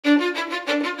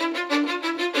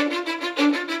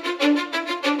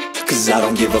Cause I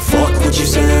don't give a fuck what you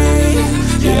say.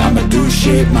 Yeah, I'ma do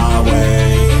shit my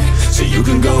way. So you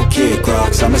can go kick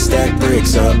rocks, I'ma stack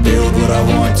bricks up, build what I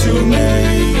want to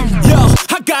make. Yo,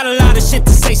 I got a lot of shit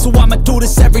to say, so I'ma do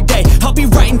this every day. I'll be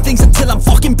writing things until I'm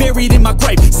fucking buried in my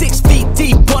grave. 6 feet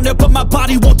deep under, but my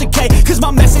body won't decay. Cause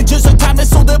my messages are timeless,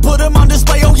 so they'll put them on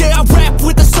display. Oh yeah, I rap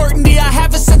with a certainty, I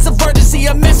have a sense of urgency.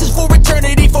 A message for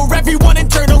eternity, for everyone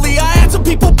internally. I had some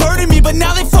people burning me, but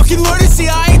now they fucking learn to see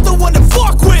I ain't the one to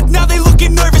fuck with, now they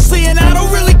looking nervously. And I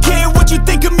don't really care what you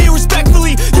think of me,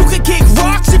 respectfully. You can kick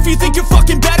rocks if you think you're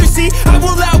fucking better, see. I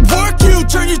will outwork you,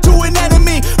 turn you to an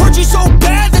enemy. Hurt you so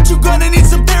bad that you're gonna need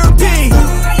some therapy.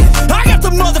 I got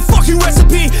the motherfucking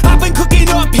recipe, I've been cooking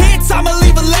up hits, I'ma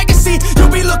leave a legacy.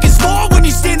 You'll be looking small when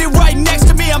you're standing right next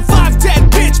to me. I'm 5'10",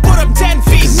 bitch, but I'm 10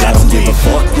 feet. Cause I don't give a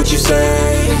fuck what you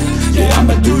say. Yeah,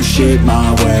 I'ma do shit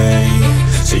my way.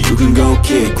 So you can go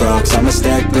kick rocks, I'ma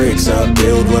stack bricks up,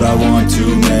 build what I want to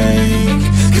make.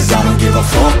 Cause I don't give a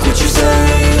fuck what you say.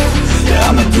 Yeah,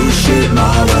 I'ma do shit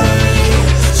my way.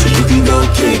 So you can go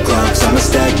kick rocks, I'ma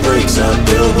stack bricks up,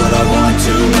 build what I want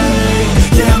to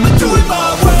make. Yeah, I'ma do it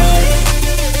my way.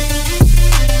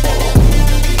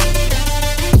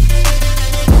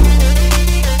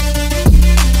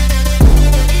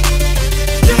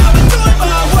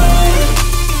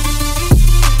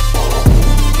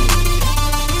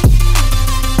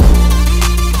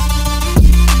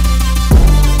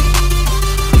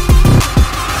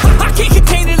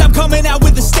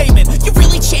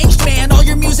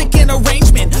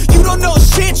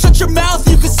 Shut your mouth,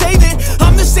 you can save it.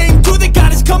 I'm the same dude that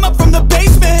got his come up from the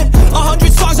basement.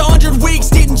 100 songs, 100 weeks,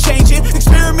 didn't change it.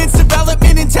 Experiments,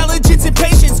 development, intelligence, and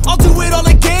patience. I'll do it all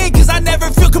again, cause I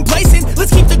never feel complacent.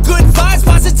 Let's keep the good vibes,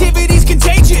 positivity's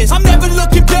contagious. I'm never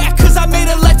looking back, cause I made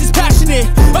a life that's passionate.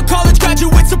 A college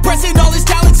graduate suppressing all his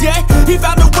talents, yeah. He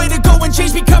found a way to go and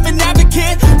change, become an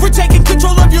advocate. For taking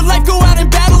control of your life, go out and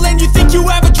battle. And you think you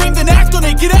have a dream, then act on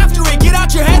it. Get after it, get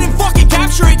out your head and fucking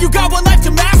capture it. You got one life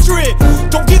to master it.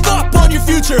 Don't give up on your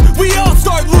future, we all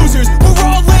start losers. We're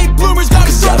all late bloomers,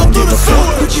 gotta struggle through the sewer.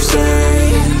 I don't give a fuck what you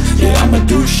say. Yeah, I'ma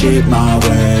do shit my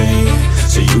way.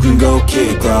 So you can go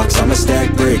kick rocks, I'ma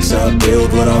stack bricks up,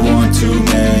 build what I want to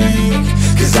make.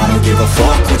 Cause I don't give a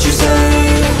fuck what you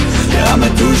say. Yeah, I'ma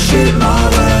do shit my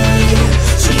way.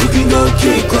 So you can go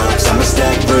kick rocks, I'ma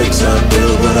stack bricks up,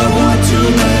 build what I want to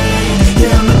make.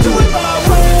 Yeah, I'ma do it my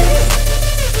way.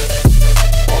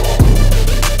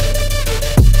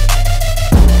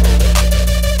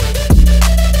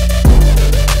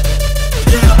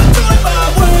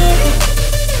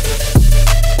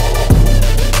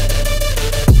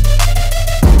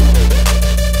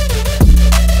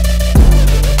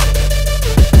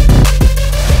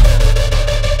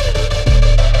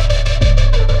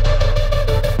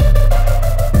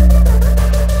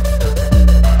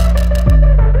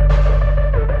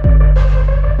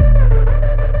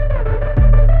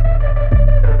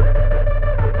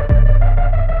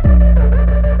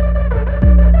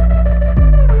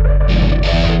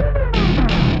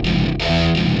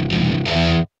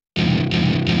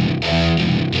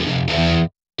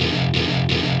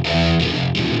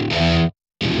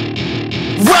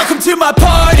 To my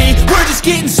party, we're just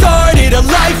getting started. A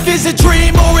life is a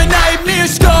dream or a nightmare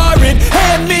scarring.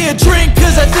 Hand me a drink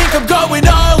cause I think I'm going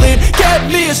all in. Get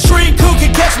me a shrink who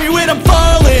can catch me when I'm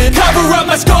falling. Cover up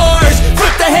my scars,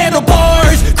 flip the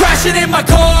handlebars, crashing in my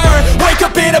car, wake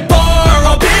up in a bar.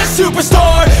 I'll be a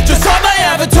superstar, just on my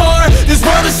avatar. This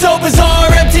world is so bizarre,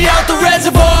 empty out the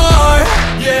reservoir.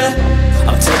 Yeah,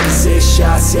 I'm taking 6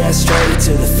 shots, yeah, straight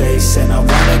to the face. And I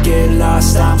wanna get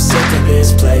lost, I'm sick of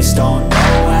this place. Don't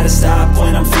know how to stop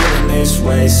when I'm feeling this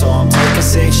way. So I'm taking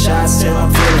 6 shots till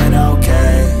I'm feeling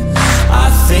okay. I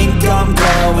think I'm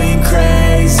going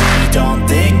crazy, don't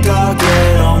think I'll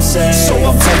get home safe. So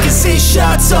I'm taking 6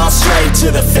 shots, all straight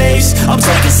to the face. I'm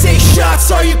taking 6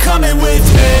 shots, are you coming with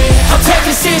me? I'm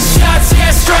taking 6 shots,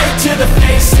 yeah, straight to the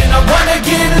face. And I wanna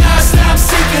get lost, I'm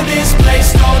sick of this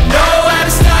place. Don't know how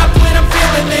to stop when I'm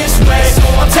feeling this way. So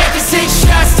I'm taking 6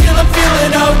 shots till I'm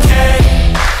feeling okay.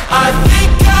 I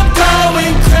think I'm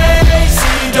going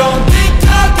crazy, don't think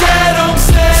I'll get home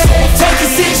safe. So I'm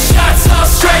taking 6 shots, all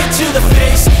straight to the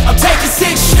face. I'm taking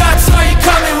 6 shots, are you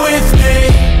coming with me?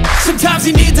 Sometimes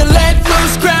you need to let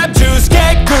loose, grab juice,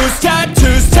 get goose,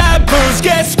 tattoos, taboos,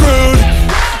 get screwed.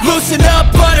 Loosen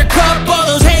up, buttercup, all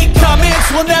those hate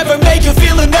comments will never make you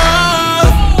feel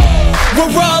enough.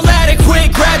 We're all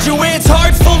adequate graduates,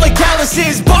 heart full of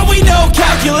calluses, but we know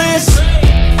calculus.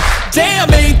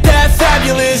 Damn, ain't that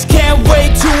fabulous? Can't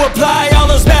wait to apply all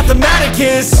those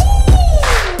mathematicus.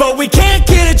 But we can't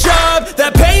get a job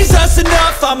that pays us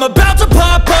enough. I'm about to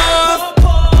pop up.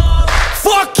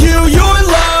 Fuck you,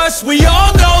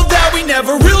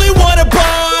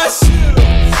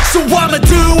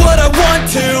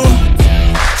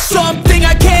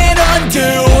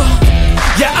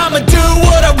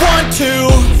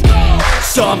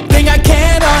 something I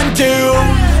can't undo.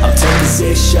 I'm taking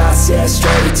 6 shots, yeah,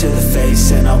 straight to the face.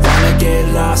 And I wanna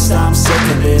get lost, I'm sick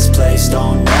of this place.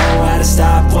 Don't know how to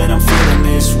stop when I'm feeling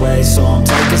this way. So I'm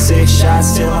taking 6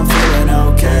 shots till I'm feeling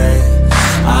okay.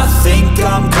 I think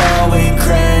I'm going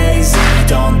crazy,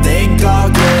 don't think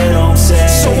I'll get home safe.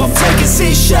 So I'm taking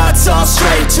 6 shots, all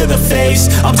straight to the face.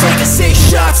 I'm taking 6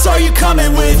 shots, are you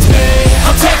coming with me?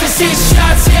 I'm taking 6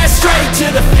 shots, yeah, straight to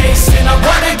the face. And I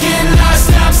wanna get lost,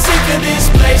 I'm sick of this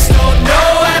place. Don't know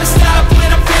how to stop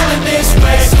when I'm feeling this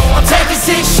way. So I'm taking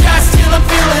 6 shots till I'm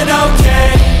feeling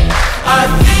okay. I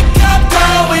think I'm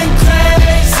going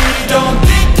crazy, don't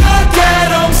think I'll get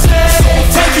home safe. So I'm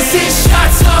taking 6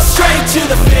 shots, all straight to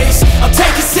the face. I'm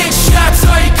taking 6 shots,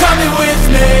 are you coming with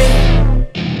me?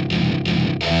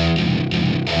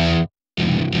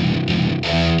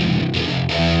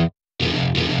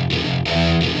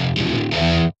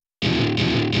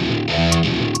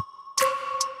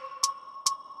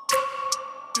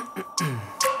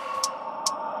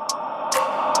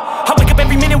 I wake up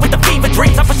every minute with the fever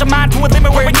dreams. I push my mind to a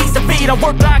limit where it needs to be. I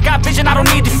work blind, got vision I don't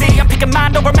need to see. I'm picking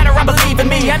mind over matter, I believe in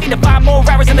me. I need to find more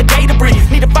hours in the day to breathe.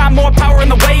 Need to find more power in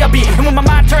the way I be. And when my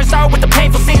mind turns sour with the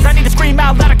painful scenes, I need to scream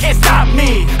out loud, I can't stop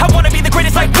me. I wanna be the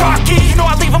greatest like Rocky. You know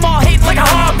I leave them all hating like a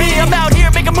hobby. I'm out here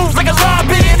making moves like a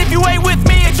lobby. And if you ain't with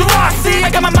me, it's your loss, see. I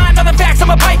got my mind on the facts, I'm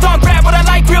a python. Grab what I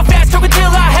like real fast, choke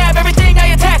until I have everything I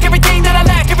attack. Everything that I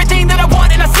lack, everything that I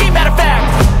want, and I see, matter of fact.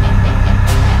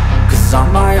 Cause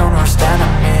I'm my own worst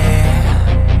enemy,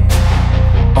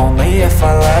 only if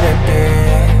I let it be.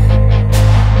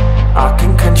 I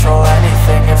can control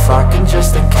anything if I can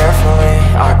just think carefully.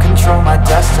 I control my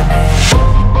destiny.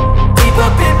 Deep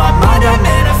up in my mind I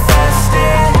manifest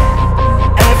it.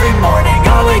 Every morning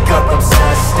I wake up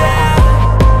obsessed, and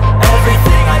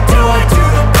everything I do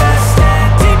the best. And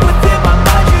deep within my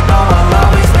mind you know I'll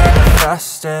always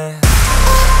manifest it.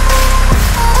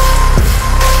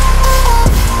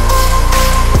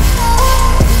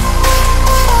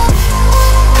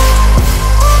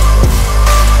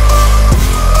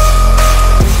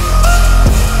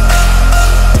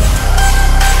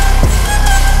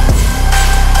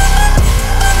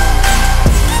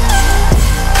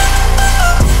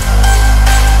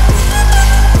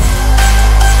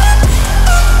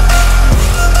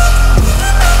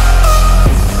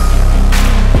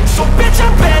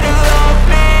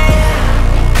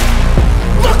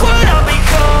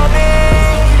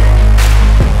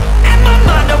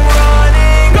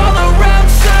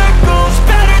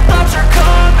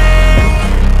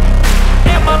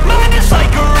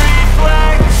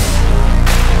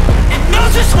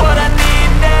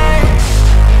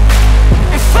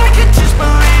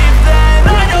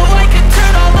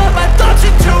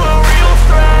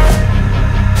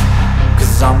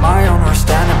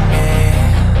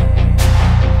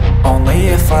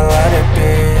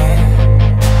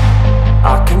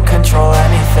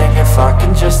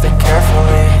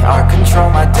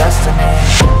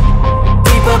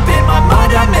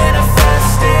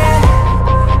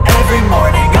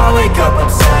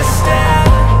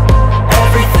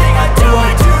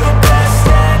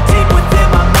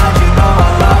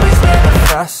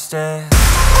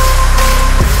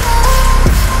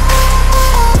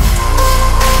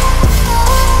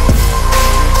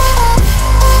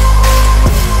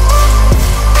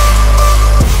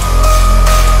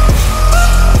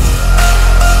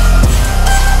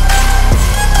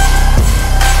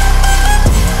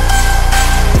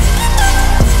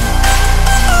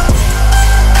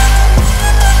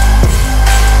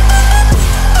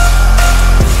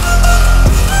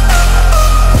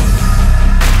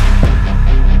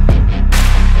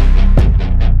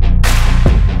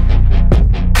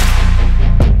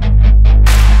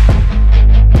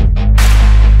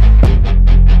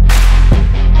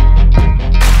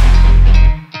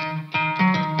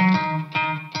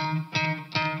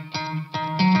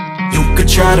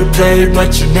 Try to play,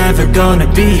 but you're never gonna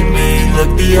beat me.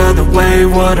 Look the other way,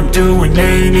 what I'm doing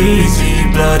ain't easy.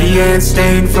 Bloody hands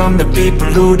stained from the people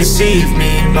who deceive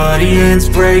me. Muddy hands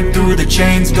break through the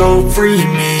chains, go free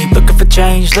me. Looking for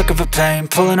change, looking for pain,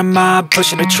 pulling a mob,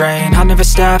 pushing a train. I'll never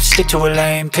stop, stick to a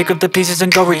lane, pick up the pieces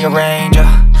and go rearrange.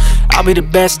 I'll be the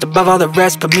best above all the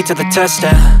rest, put me to the test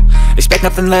and expect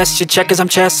nothing less, you check as I'm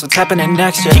chess, what's happening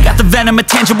next, yeah. He got the venom, a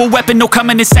tangible weapon, no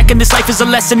coming in second. This life is a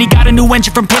lesson, he got a new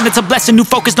engine from pain, that's a blessing. New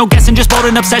focus, no guessing, just bold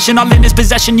and obsession, all in his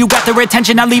possession. You got their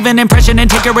attention, I'll leave an impression and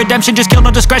take your redemption. Just kill,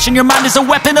 no discretion, your mind is a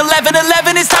weapon.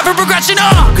 11-11, it's time for progression,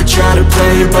 You could try to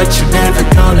play, but you're never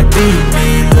gonna beat me.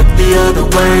 Look the other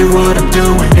way, what I'm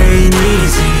doing ain't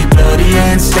easy. Bloody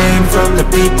hands stained from the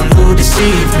people who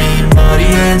deceive me. Muddy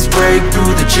hands break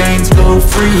through the chains, go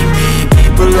free me.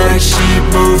 People People like sheep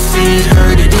move feet,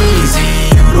 hurt it easy.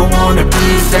 You don't wanna be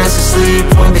fast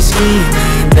asleep when they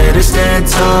scheming. Better stand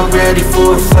tall, ready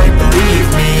for a fight,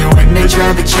 believe me. When they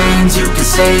drag the chains, you can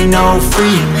say no,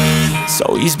 free me.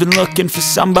 So he's been looking for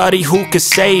somebody who could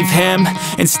save him,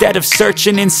 instead of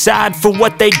searching inside for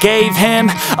what they gave him.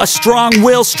 A strong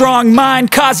will, strong mind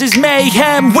causes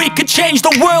mayhem. We could change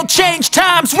the world, change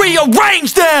times,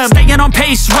 rearrange them. Staying on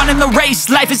pace, running the race.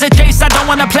 Life is a chase, I don't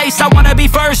want a place. I wanna be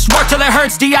first, work till it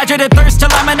hurts. Dehydrated thirst till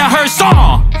I'm in a hearse.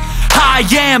 High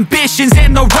ambitions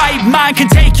and the right mind can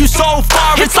take you so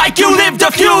far. It's like you lived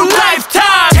a few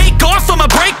lifetimes. Take off from a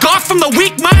break off from the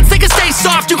weak minds. They can stay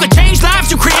soft. You can change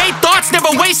lives, you create thoughts.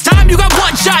 Never waste time, you got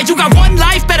one shot. You got one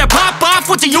life, better pop off.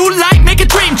 What do you like? Make a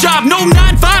dream job. No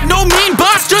 9-5, no mean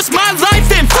boss. Just my life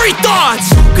and free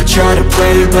thoughts. You could try to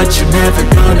play, but you're never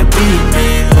gonna beat me.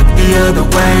 Look the other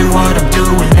way, what I'm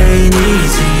doing ain't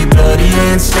easy. Bloody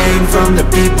hands stained from the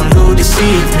people who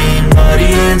deceive me. Muddy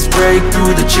hands break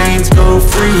through the chains, go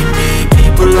free me.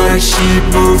 People like sheep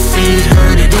move feet,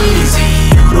 hurt it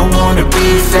easy. You don't wanna be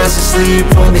fast asleep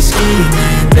when they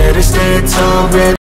scheming. Better stand tall, ready.